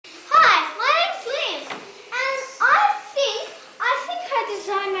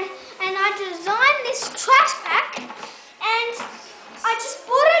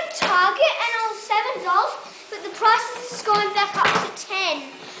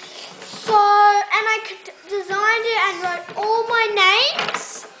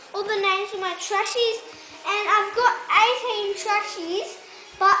the names of my Trashies, and I've got 18 Trashies,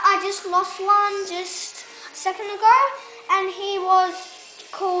 but I just lost one just a second ago, and he was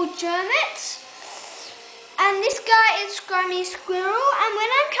called Jermit. And this guy is Scrummy Squirrel, and when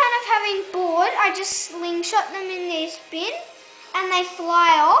I'm kind of having bored, I just slingshot them in this bin, and they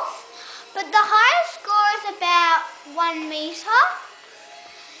fly off. But the highest score is about 1 meter,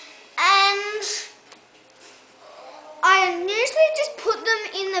 and I usually just put them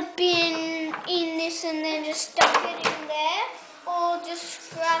in the bin in this and then just stuff it in there, or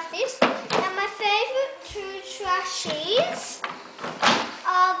just grab this. And my favourite two Trashies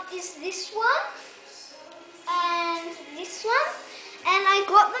is this one and this one, and I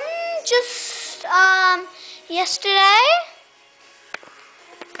got them just yesterday,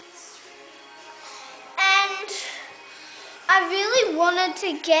 and I really wanted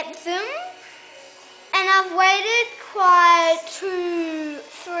to get them, and I've waited quite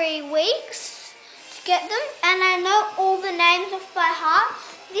 2-3 weeks to get them, and I know all the names off by heart.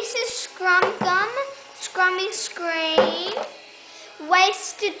 This is Scrum Gum, Scrummy Scream,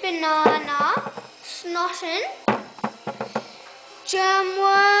 Wasted Banana, Snottin,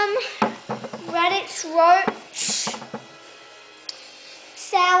 Germworm, Radix Roach,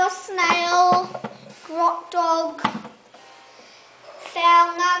 Sour Snail, Grot Dog,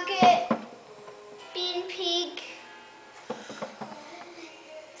 Foul Nugget, Bin Pig,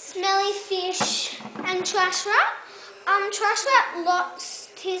 Smelly Fish, and Trash Rat. Trash Rat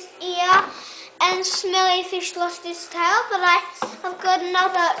lost his ear and Smelly Fish lost his tail, but I've got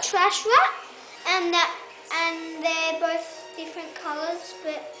another Trash Rat, and they're both different colours,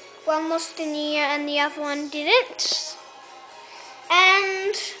 but one lost an ear and the other one didn't.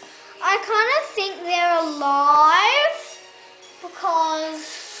 And I kind of think they're alive because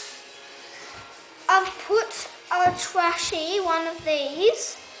I've put a Trashie, one of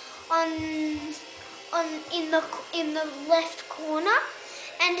these, in the left corner,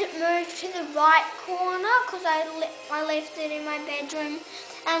 and it moved to the right corner because I left it in my bedroom,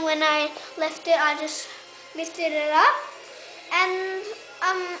 and when I left it I just lifted it up, and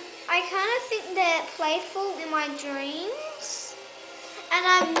I kind of think they're playful in my dreams, and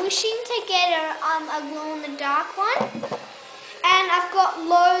I'm wishing to get a glow-in-the-dark one. And I've got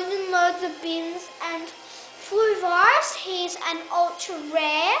loads and loads of bins, and Flu Virus, he's an ultra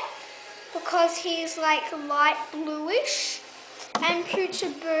rare because he's like light bluish. And Future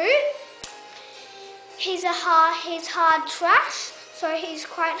Boot, he's hard trash, so he's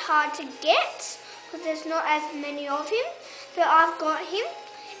quite hard to get because there's not as many of him, but I've got him.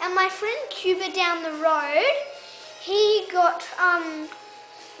 And my friend Cuba down the road, he got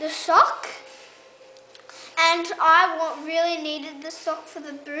the sock, and I really needed the sock for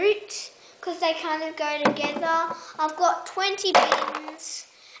the boot because they kind of go together. I've got 20 bins,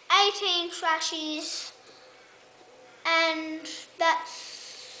 18 Trashies, and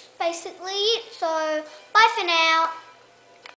that's basically it. So bye for now.